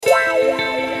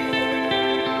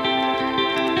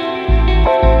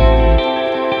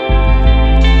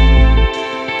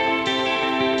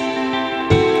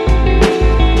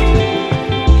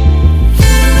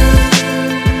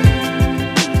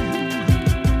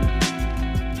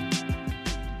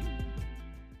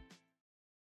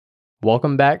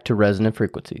Welcome back to Resonant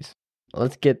Frequencies.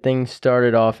 Let's get things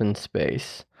started off in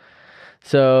space.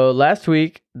 So last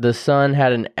week, the sun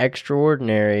had an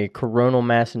extraordinary coronal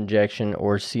mass injection,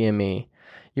 or CME.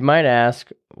 You might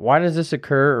ask, why does this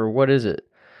occur, or what is it?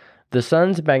 The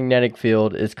sun's magnetic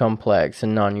field is complex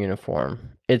and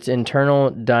non-uniform. Its internal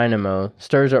dynamo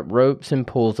stirs up ropes and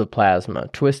pools of plasma,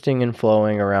 twisting and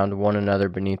flowing around one another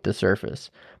beneath the surface.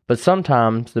 But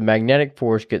sometimes the magnetic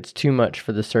force gets too much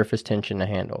for the surface tension to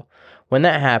handle. When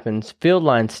that happens, field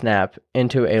lines snap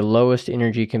into a lowest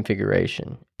energy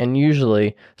configuration, and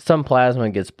usually some plasma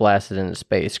gets blasted into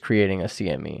space, creating a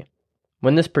CME.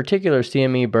 When this particular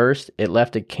CME burst, it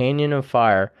left a canyon of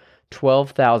fire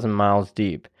 12,000 miles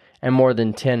deep and more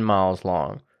than 10 miles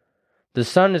long. The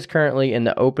sun is currently in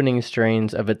the opening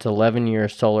strains of its 11-year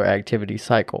solar activity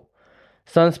cycle.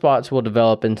 Sunspots will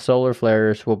develop and solar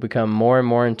flares will become more and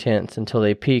more intense until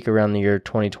they peak around the year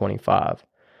 2025.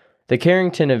 The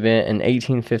Carrington event in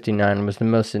 1859 was the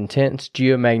most intense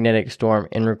geomagnetic storm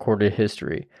in recorded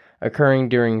history, occurring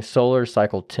during solar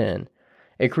cycle 10.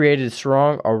 It created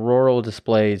strong auroral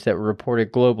displays that were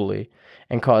reported globally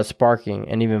and caused sparking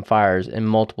and even fires in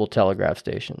multiple telegraph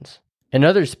stations. In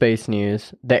other space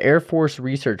news, the Air Force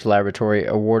Research Laboratory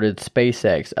awarded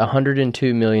SpaceX a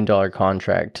 $102 million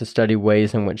contract to study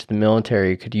ways in which the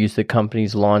military could use the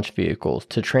company's launch vehicles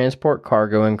to transport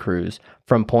cargo and crews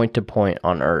from point to point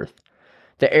on Earth.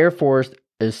 The Air Force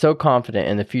is so confident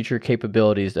in the future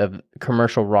capabilities of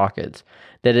commercial rockets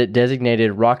that it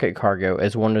designated rocket cargo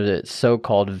as one of its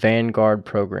so-called Vanguard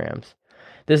programs.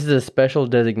 This is a special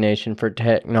designation for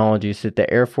technologies that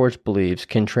the Air Force believes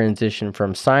can transition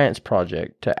from science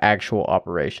project to actual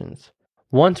operations.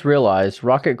 Once realized,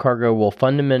 rocket cargo will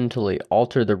fundamentally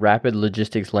alter the rapid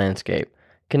logistics landscape,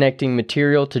 connecting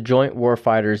material to joint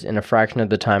warfighters in a fraction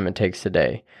of the time it takes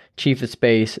today. Chief of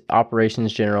Space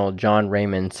Operations General John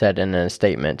Raymond said in a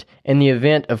statement, "In the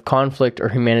event of conflict or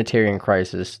humanitarian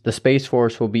crisis, the Space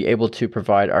Force will be able to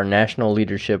provide our national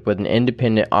leadership with an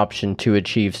independent option to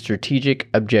achieve strategic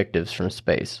objectives from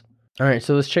space." All right,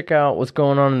 so let's check out what's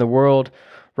going on in the world.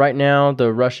 Right now,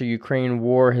 the Russia-Ukraine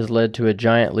war has led to a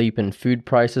giant leap in food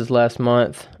prices last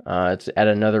month. It's at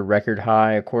another record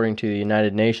high, according to the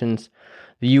United Nations.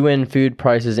 The UN Food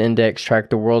Prices Index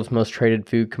tracked the world's most traded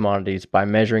food commodities by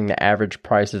measuring the average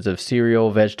prices of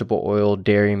cereal, vegetable oil,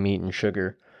 dairy, meat, and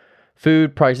sugar.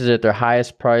 Food prices at their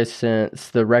highest price since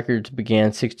the records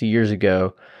began 60 years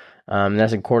ago.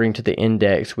 That's according to the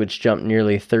index, which jumped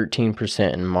nearly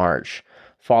 13% in March,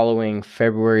 following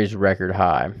February's record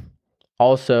high.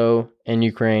 Also, in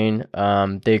Ukraine,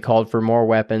 they called for more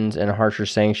weapons and harsher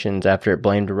sanctions after it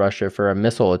blamed Russia for a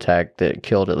missile attack that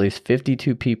killed at least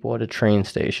 52 people at a train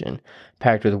station,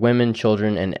 packed with women,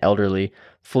 children, and elderly,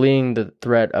 fleeing the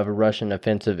threat of a Russian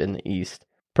offensive in the east.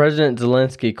 President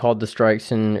Zelensky called the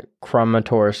strikes in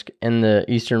Kramatorsk in the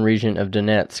eastern region of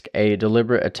Donetsk a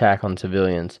deliberate attack on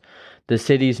civilians. The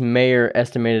city's mayor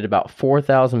estimated about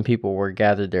 4,000 people were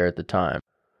gathered there at the time.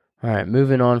 All right,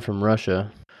 moving on from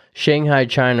Russia. Shanghai,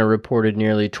 China reported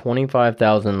nearly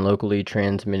 25,000 locally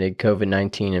transmitted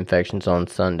COVID-19 infections on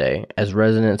Sunday, as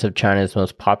residents of China's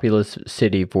most populous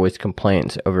city voiced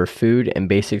complaints over food and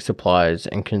basic supplies,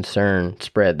 and concern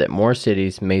spread that more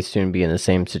cities may soon be in the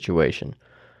same situation.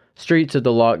 Streets of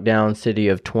the lockdown city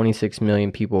of 26 million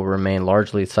people remain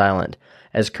largely silent,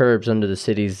 as curbs under the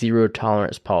city's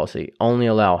zero-tolerance policy only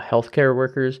allow healthcare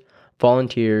workers,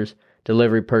 volunteers,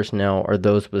 delivery personnel, or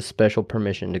those with special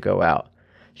permission to go out.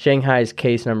 Shanghai's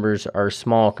case numbers are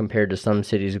small compared to some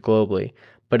cities globally,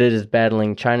 but it is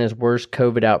battling China's worst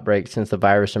COVID outbreak since the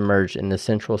virus emerged in the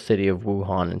central city of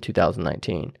Wuhan in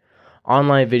 2019.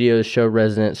 Online videos show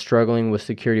residents struggling with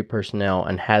security personnel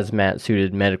and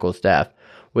hazmat-suited medical staff,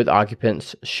 with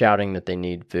occupants shouting that they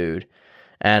need food.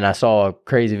 And I saw a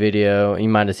crazy video, you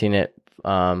might have seen it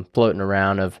floating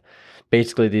around, of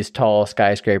basically these tall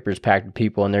skyscrapers packed with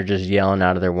people, and they're just yelling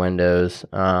out of their windows.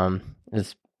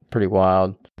 It's pretty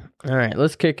wild. All right,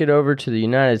 let's kick it over to the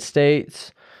United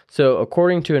States. So,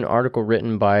 according to an article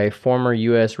written by former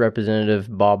U.S. Representative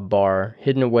Bob Barr,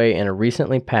 hidden away in a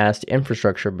recently passed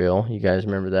infrastructure bill, you guys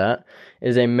remember that,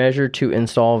 is a measure to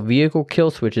install vehicle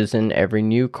kill switches in every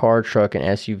new car, truck, and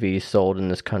SUV sold in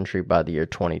this country by the year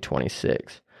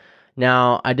 2026.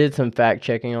 Now, I did some fact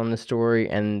checking on this story,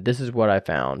 and this is what I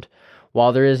found.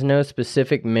 While there is no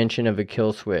specific mention of a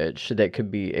kill switch that could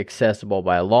be accessible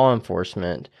by law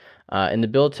enforcement, in the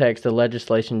bill text, the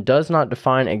legislation does not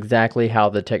define exactly how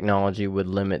the technology would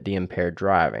limit the impaired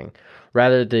driving.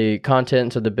 Rather, the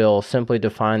contents of the bill simply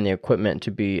define the equipment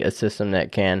to be a system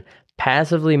that can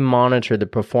passively monitor the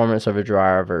performance of a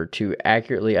driver to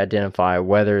accurately identify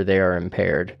whether they are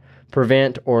impaired.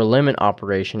 prevent or limit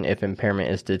operation if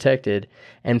impairment is detected,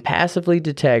 and passively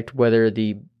detect whether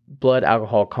the blood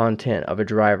alcohol content of a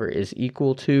driver is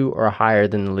equal to or higher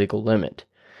than the legal limit.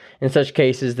 In such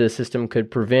cases, the system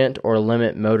could prevent or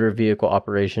limit motor vehicle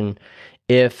operation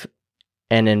if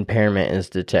an impairment is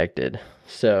detected.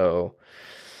 So,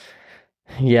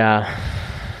 yeah,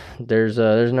 there's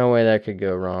no way that could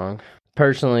go wrong.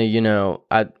 Personally,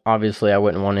 I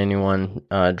wouldn't want anyone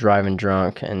driving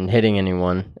drunk and hitting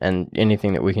anyone, and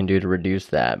anything that we can do to reduce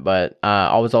that. But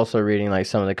I was also reading like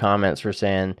some of the comments were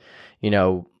saying,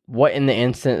 what in the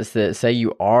instance that say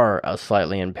you are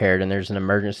slightly impaired and there's an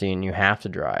emergency and you have to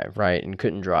drive, right, and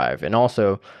couldn't drive, and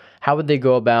also how would they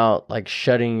go about like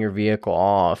shutting your vehicle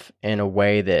off in a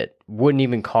way that wouldn't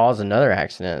even cause another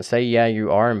accident? Say, yeah,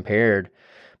 you are impaired,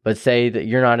 but say that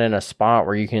you're not in a spot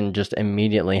where you can just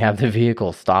immediately have the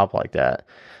vehicle stop like that.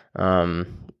 I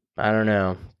don't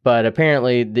know. But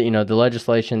apparently, the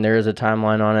legislation, there is a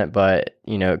timeline on it, but,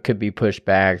 it could be pushed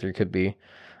back. There could be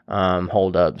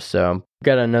holdups. So,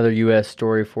 got another U.S.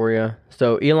 story for you.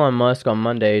 So, Elon Musk on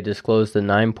Monday disclosed a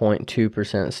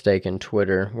 9.2% stake in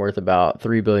Twitter, worth about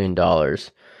 $3 billion.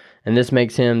 And this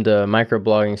makes him the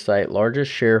microblogging site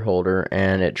largest shareholder,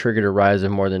 and it triggered a rise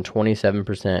of more than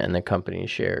 27% in the company's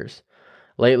shares.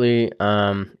 Lately,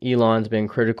 Elon's been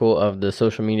critical of the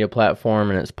social media platform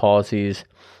and its policies,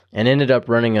 and ended up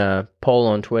running a poll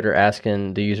on Twitter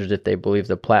asking the users if they believe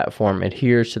the platform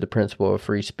adheres to the principle of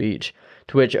free speech,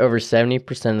 to which over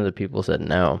 70% of the people said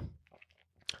no.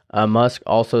 Musk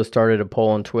also started a poll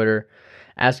on Twitter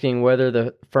asking whether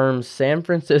the firm's San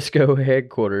Francisco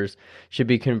headquarters should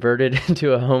be converted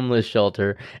into a homeless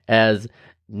shelter, as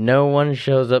no one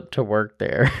shows up to work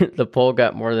there. The poll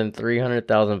got more than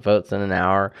 300,000 votes in an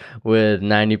hour, with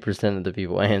 90% of the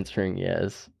people answering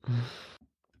yes.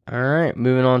 All right,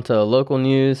 moving on to local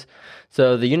news.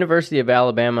 So the University of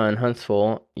Alabama in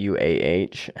Huntsville,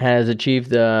 UAH, has achieved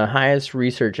the highest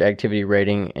research activity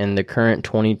rating in the current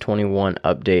 2021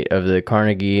 update of the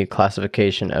Carnegie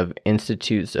Classification of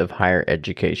Institutes of Higher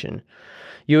Education.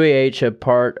 UAH, a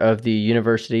part of the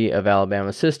University of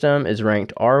Alabama system, is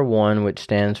ranked R1, which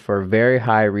stands for Very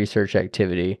High Research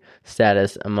Activity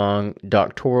status among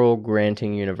doctoral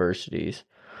granting universities.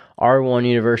 R1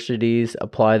 universities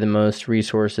apply the most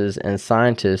resources and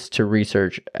scientists to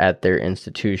research at their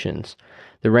institutions.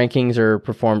 The rankings are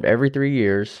performed every 3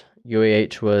 years.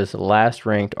 UAH was last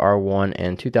ranked R1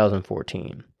 in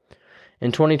 2014.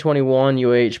 In 2021,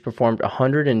 UAH performed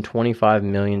 $125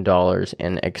 million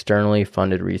in externally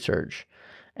funded research,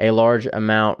 a large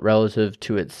amount relative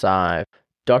to its size.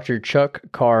 Dr. Chuck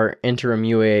Carr, interim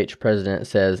UAH president,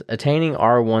 says, "Attaining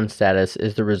R1 status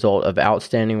is the result of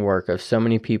outstanding work of so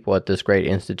many people at this great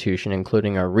institution,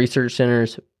 including our research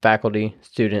centers, faculty,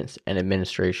 students, and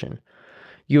administration.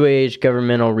 UAH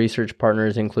governmental research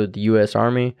partners include the U.S.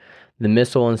 Army, the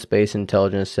Missile and Space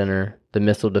Intelligence Center, the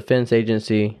Missile Defense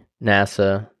Agency,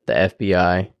 NASA, the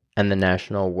FBI, and the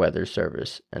National Weather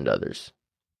Service, and others."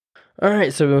 All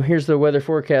right, so here's the weather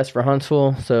forecast for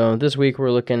Huntsville. So this week we're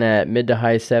looking at mid to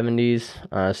high 70s,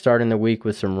 starting the week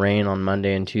with some rain on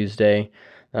Monday and Tuesday.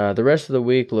 The rest of the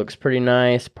week looks pretty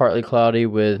nice, partly cloudy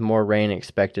with more rain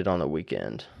expected on the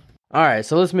weekend. All right,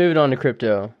 so let's move it on to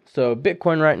crypto. So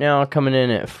Bitcoin right now coming in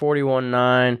at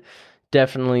 41.9,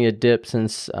 definitely a dip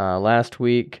since last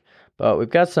week, but we've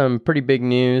got some pretty big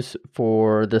news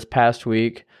for this past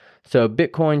week. So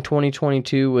Bitcoin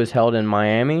 2022 was held in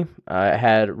Miami. It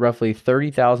had roughly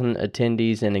 30,000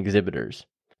 attendees and exhibitors.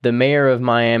 The mayor of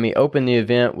Miami opened the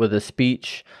event with a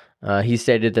speech. He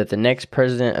stated that the next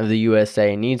president of the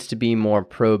USA needs to be more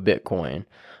pro-Bitcoin.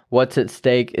 What's at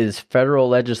stake is federal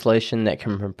legislation that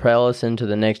can propel us into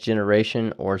the next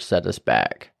generation or set us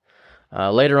back.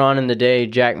 Later on in the day,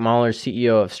 Jack Mallers,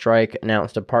 CEO of Strike,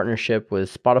 announced a partnership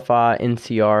with Spotify,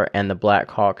 NCR, and the Black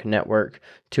Hawk Network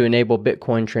to enable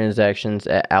Bitcoin transactions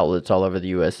at outlets all over the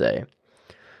USA.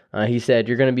 He said,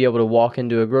 "You're going to be able to walk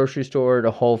into a grocery store,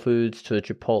 to Whole Foods, to a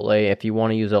Chipotle. If you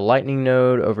want to use a Lightning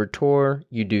node over Tor,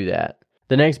 you do that."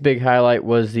 The next big highlight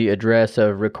was the address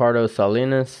of Ricardo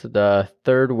Salinas, the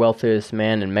third wealthiest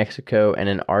man in Mexico and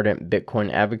an ardent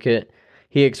Bitcoin advocate.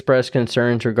 He expressed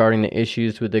concerns regarding the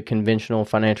issues with the conventional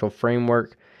financial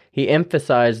framework. He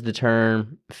emphasized the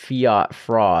term fiat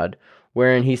fraud,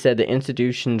 wherein he said the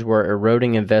institutions were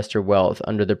eroding investor wealth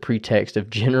under the pretext of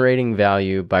generating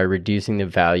value by reducing the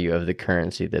value of the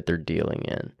currency that they're dealing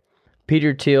in.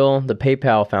 Peter Thiel, the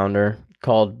PayPal founder,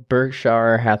 called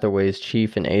Berkshire Hathaway's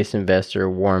chief and ace investor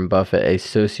Warren Buffett a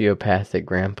sociopathic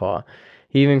grandpa.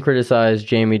 He even criticized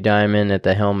Jamie Dimon at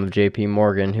the helm of JP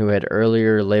Morgan, who had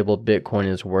earlier labeled Bitcoin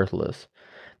as worthless.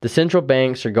 The central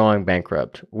banks are going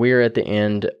bankrupt. We are at the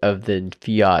end of the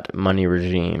fiat money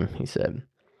regime, he said.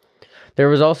 There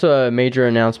was also a major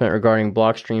announcement regarding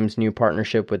Blockstream's new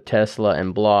partnership with Tesla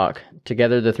and Block.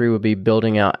 Together, the three would be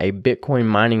building out a Bitcoin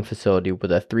mining facility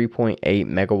with a 3.8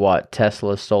 megawatt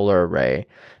Tesla solar array,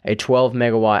 a 12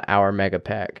 megawatt hour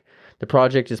megapack. The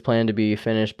project is planned to be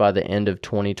finished by the end of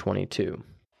 2022.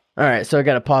 All right, so I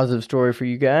got a positive story for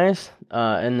you guys.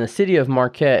 In the city of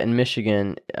Marquette in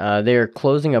Michigan, they are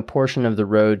closing a portion of the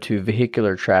road to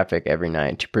vehicular traffic every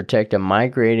night to protect a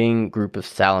migrating group of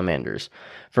salamanders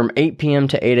from 8 p.m.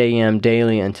 to 8 a.m.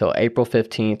 daily until April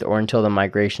 15th or until the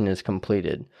migration is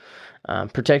completed.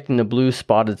 Protecting the blue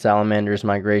spotted salamander's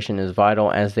migration is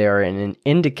vital as they are an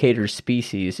indicator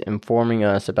species informing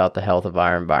us about the health of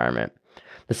our environment.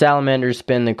 The salamanders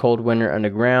spend the cold winter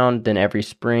underground, then every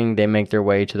spring they make their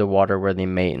way to the water where they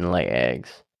mate and lay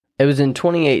eggs. It was in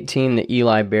 2018 that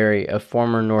Eli Berry, a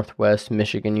former Northwest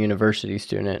Michigan University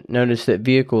student, noticed that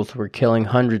vehicles were killing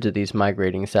hundreds of these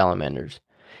migrating salamanders.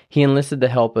 He enlisted the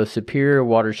help of Superior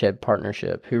Watershed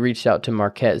Partnership, who reached out to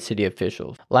Marquette city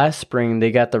officials. Last spring,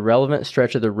 they got the relevant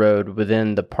stretch of the road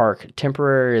within the park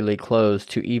temporarily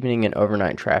closed to evening and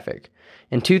overnight traffic.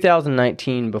 In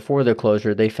 2019, before the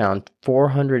closure, they found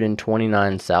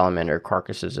 429 salamander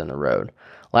carcasses in the road.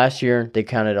 Last year, they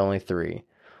counted only 3.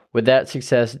 With that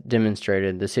success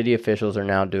demonstrated, the city officials are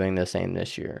now doing the same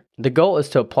this year. The goal is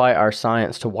to apply our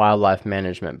science to wildlife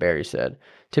management, Berry said.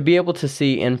 To be able to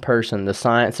see in person the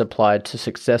science applied to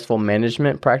successful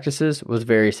management practices was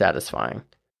very satisfying.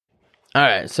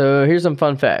 Alright, so here's some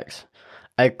fun facts.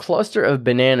 A cluster of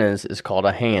bananas is called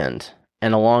a hand,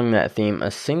 and along that theme,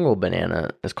 a single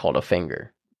banana is called a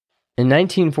finger. In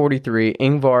 1943,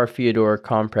 Ingvar Fyodor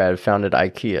Komprad founded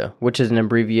IKEA, which is an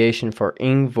abbreviation for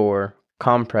Ingvar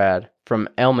Komprad from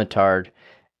Elmetard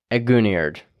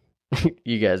Eguniard.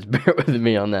 You guys bear with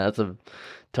me on that. It's a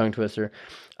tongue twister.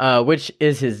 Which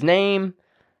is his name,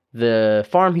 the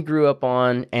farm he grew up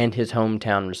on, and his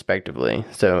hometown, respectively.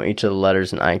 So each of the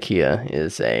letters in IKEA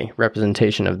is a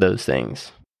representation of those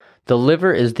things. The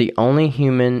liver is the only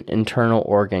human internal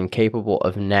organ capable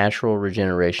of natural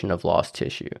regeneration of lost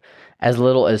tissue. As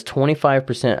little as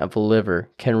 25% of the liver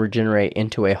can regenerate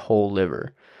into a whole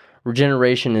liver.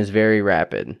 Regeneration is very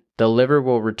rapid. The liver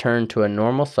will return to a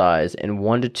normal size in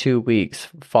 1 to 2 weeks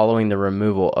following the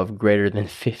removal of greater than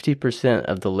 50%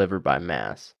 of the liver by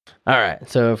mass. Alright,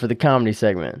 so for the comedy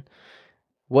segment,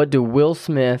 what do Will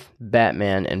Smith,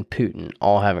 Batman, and Putin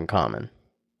all have in common?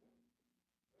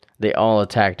 They all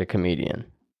attacked a comedian.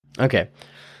 Okay.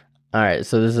 Alright,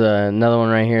 so this is another one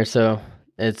right here. So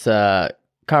it's a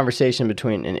conversation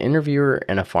between an interviewer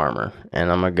and a farmer.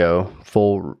 And I'm going to go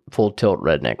full tilt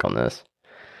redneck on this.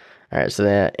 Alright, so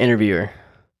the interviewer.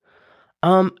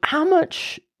 How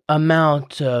much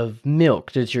amount of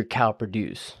milk does your cow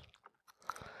produce?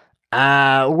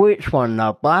 Which one,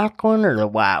 the black one or the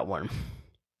white one?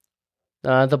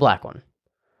 The black one.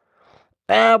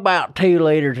 About 2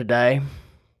 liters a day.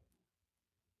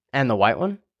 And the white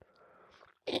one?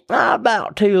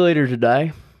 About 2 liters a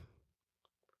day.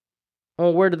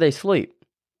 Well, where do they sleep?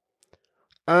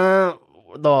 The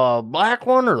black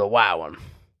one or the white one?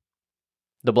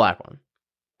 The black one.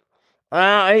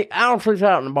 I don't sleep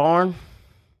out in the barn.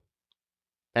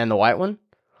 And the white one?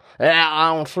 Yeah,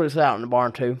 I don't sleep out in the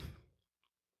barn too.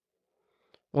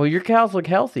 Well, your cows look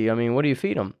healthy. I mean, what do you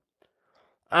feed them?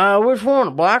 Which one?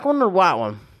 The black one or the white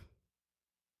one?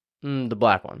 The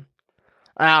black one.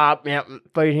 Yeah,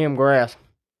 feed him grass.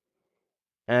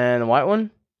 And the white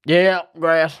one? Yeah,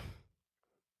 grass.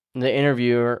 The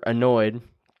interviewer, annoyed.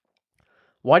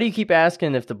 Why do you keep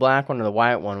asking if the black one or the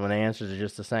white one when the answers are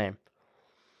just the same?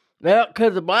 Well,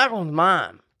 because the black one's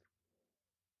mine.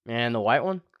 And the white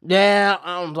one? Yeah,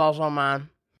 that one's also mine.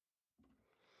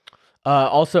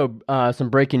 Also, some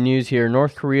breaking news here.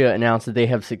 North Korea announced that they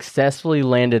have successfully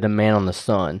landed a man on the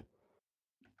sun.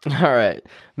 All right,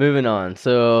 moving on.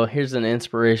 So here's an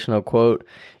inspirational quote.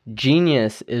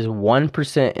 Genius is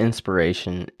 1%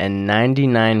 inspiration and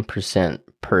 99%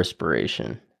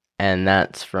 perspiration. And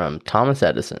that's from Thomas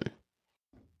Edison.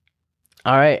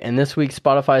 All right, and this week's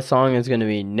Spotify song is going to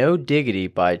be No Diggity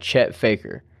by Chet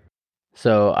Faker.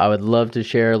 So I would love to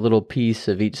share a little piece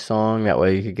of each song. That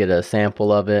way you could get a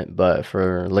sample of it. But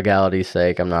for legality's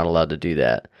sake, I'm not allowed to do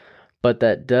that. But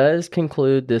that does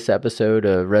conclude this episode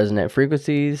of Resonant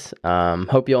Frequencies.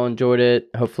 Hope you all enjoyed it.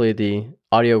 Hopefully the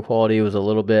audio quality was a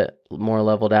little bit more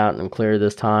leveled out and clear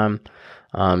this time.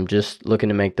 Just looking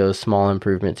to make those small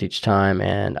improvements each time.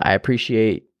 And I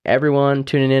appreciate everyone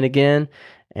tuning in again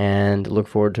and look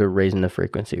forward to raising the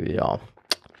frequency with y'all.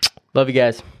 Love you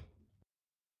guys.